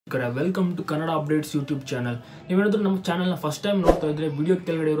Welcome to Kannada Updates YouTube channel. ನೀವೇನಾದರೂ ನಮ್ಮ ಚಾನೆಲ್ನ ಫಸ್ಟ್ ಟೈಮ್ ನೋಡ್ತಾ ಇದ್ರೆ ವಿಡಿಯೋ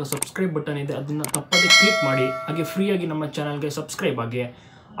ಕೆಳಗಡೆ ಇರೋ ಸಬ್ಸ್ಕ್ರೈಬ್ ಬಟನ್ ಇದೆ, ಅದನ್ನ ತಪ್ಪದೆ ಕ್ಲಿಕ್ ಮಾಡಿ. ಹಾಗೆ ಫ್ರೀ ಆಗಿ ನಮ್ಮ ಚಾನೆಲ್ಗೆ ಸಬ್ಸ್ಕ್ರೈಬ್ ಆಗಿ.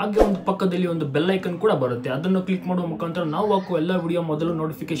 ಹಾಗೆ ಒಂದು ಪಕ್ಕದಲ್ಲಿ ಒಂದು ಬೆಲ್ ಐಕನ್ ಕೂಡ ಬರುತ್ತೆ, ಅದನ್ನು ಕ್ಲಿಕ್ ಮಾಡುವ ಮುಖಾಂತರ ನಾವು ಹಾಕುವ ಎಲ್ಲ ವಿಡಿಯೋ ಮೊದಲು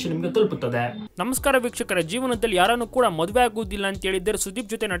ನೋಟಿಫಿಕೇಶನ್ ನಿಮಗೆ ತಲುಪುತ್ತದೆ. ನಮಸ್ಕಾರ ವೀಕ್ಷಕರೇ, ಜೀವನದಲ್ಲಿ ಯಾರನ್ನು ಕೂಡ ಮದುವೆ ಆಗುವುದಿಲ್ಲ ಅಂತ ಹೇಳಿದ್ರೆ ಸುದೀಪ್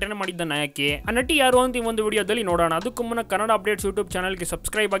ಜೊತೆ ನಟನೆ ಮಾಡಿದ್ದ ನಾಯಕಿ. ಆ ನಟಿ ಯಾರು ಅಂತ ಈ ಒಂದು ವಿಡಿಯೋದಲ್ಲಿ ನೋಡೋಣ. ಅದಕ್ಕೂ ಮುನ್ನ ಕನ್ನಡ ಅಪ್ಡೇಟ್ಸ್ ಯೂಟ್ಯೂಬ್ ಚಾನಲ್ಗೆ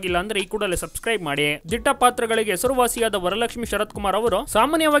ಸಬ್ಸ್ಕ್ರೈಬ್ ಆಗಿಲ್ಲ ಅಂದ್ರೆ ಈ ಕೂಡಲೇ ಸಬ್ಸ್ಕ್ರೈಬ್ ಮಾಡಿ. ದಿಟ್ಟ ಪಾತ್ರಗಳಿಗೆ ಹೆಸರುವಾಸಿಯಾದ ವರಲಕ್ಷ್ಮಿ ಶರತ್ ಕುಮಾರ್ ಅವರು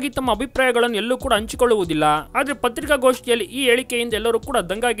ಸಾಮಾನ್ಯವಾಗಿ ತಮ್ಮ ಅಭಿಪ್ರಾಯಗಳನ್ನು ಎಲ್ಲೂ ಕೂಡ ಹಂಚಿಕೊಳ್ಳುವುದಿಲ್ಲ. ಆದ್ರೆ ಪತ್ರಿಕಾಗೋಷ್ಠಿಯಲ್ಲಿ ಈ ಹೇಳಿಕೆಯಿಂದ ಎಲ್ಲರೂ ಕೂಡ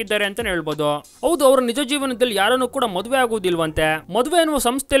ದಂಗಾಗಿದ್ದಾರೆ ಅಂತ ಹೇಳ್ಬೋದು. ಹೌದು, ಅವರು ನಿಜ ಜೀವನದಲ್ಲಿ ಯಾರನ್ನು ಕೂಡ ಮದುವೆ ಆಗುವುದಿಲ್ವಂತೆ. ಮದುವೆ ಎನ್ನುವ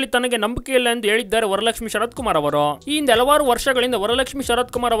ಸಂಸ್ಥೆಯಲ್ಲಿ ತನಗೆ ನಂಬಿಕೆ ಇಲ್ಲ ಎಂದು ಹೇಳಿದ್ದಾರೆ ವರಲಕ್ಷ್ಮಿ ಶರತ್ ಕುಮಾರ್ ಅವರು. ಈ ಹಿಂದೆ ಹಲವಾರು ವರ್ಷಗಳಿಂದ ವರಲಕ್ಷ್ಮಿ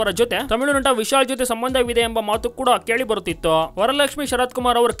ಶರತ್ ಕುಮಾರ್ ಅವರ ಜೊತೆ ತಮಿಳು ನಟ ವಿಶಾಲ್ ಜೊತೆ ಸಂಬಂಧವಿದೆ ಎಂಬ ಮಾತು ಕೂಡ ಕೇಳಿ ಬರುತ್ತಿತ್ತು. ವರಲಕ್ಷ್ಮಿ ಶರತ್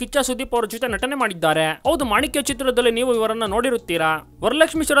ಕುಮಾರ್ ಅವರು ಕಿಚ್ಚ ಸುದೀಪ್ ಅವರ ಜೊತೆ ನಟನೆ ಮಾಡಿದ್ದಾರೆ. ಹೌದು, ಮಾಣಿಕ್ಯ ಚಿತ್ರದಲ್ಲಿ ನೀವು ಇವರನ್ನ ನೋಡಿರುತ್ತೀರಾ.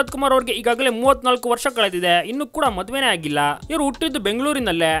 ವರಲಕ್ಷ್ಮಿ ಶರತ್ ಕುಮಾರ್ ಅವರಿಗೆ ಈಗಾಗಲೇ 34 ವರ್ಷ ಕಳೆದಿದೆ, ಇನ್ನು ಕೂಡ ಮದುವೆನೇ ಆಗಿಲ್ಲ. ಇವರು ಹುಟ್ಟಿದ್ದು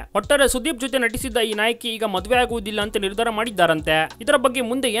ಬೆಂಗಳೂರಿನಲ್ಲೇ. ಒಟ್ಟಾರೆ ಸುದೀಪ್ ಜೊತೆ ನಟಿಸಿದ್ದ ಈ ನಾಯಕಿ ಈಗ ಮದುವೆ ಆಗುವುದಿಲ್ಲ ಅಂತ ನಿರ್ಧಾರ ಮಾಡಿದ್ದಾರಂತೆ. ಇದರ ಬಗ್ಗೆ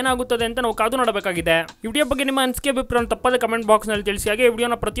ಮುಂದೆ ಏನಾಗುತ್ತದೆ ಅಂತ ನಾವು ಕಾದು ನೋಡಬೇಕಾಗಿದೆ. ಈ ವಿಡಿಯೋ ಬಗ್ಗೆ ನಿಮ್ಮ ಅನಿಸಿಕೆ ಅಭಿಪ್ರಾಯ ತಪ್ಪದೆ ಕಮೆಂಟ್ ಬಾಕ್ಸ್ ನಲ್ಲಿ ತಿಳಿಸಿ. ಹಾಗೆ ಈ ವಿಡಿಯೋನ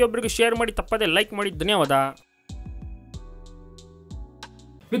ಪ್ರತಿಯೊಬ್ಬರಿಗೂ ಶೇರ್ ಮಾಡಿ, ತಪ್ಪದೆ ಲೈಕ್ ಮಾಡಿ. ಧನ್ಯವಾದ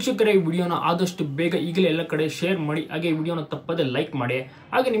ವೀಕ್ಷಕರೇ. ಈ ವಿಡಿಯೋನ ಆದಷ್ಟು ಬೇಗ ಈಗಲೇ ಎಲ್ಲ ಕಡೆ ಶೇರ್ ಮಾಡಿ. ಹಾಗೆ ಈ ವಿಡಿಯೋನ ತಪ್ಪದೆ ಲೈಕ್ ಮಾಡಿ.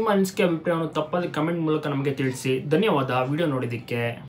 ಹಾಗೆ ನಿಮ್ಮ ಅನಿಸಿಕೆ ಅಭಿಪ್ರಾಯವನ್ನು ತಪ್ಪದೆ ಕಮೆಂಟ್ ಮೂಲಕ ನಮಗೆ ತಿಳಿಸಿ. ಧನ್ಯವಾದ ವಿಡಿಯೋ ನೋಡಿದ್ದಕ್ಕೆ.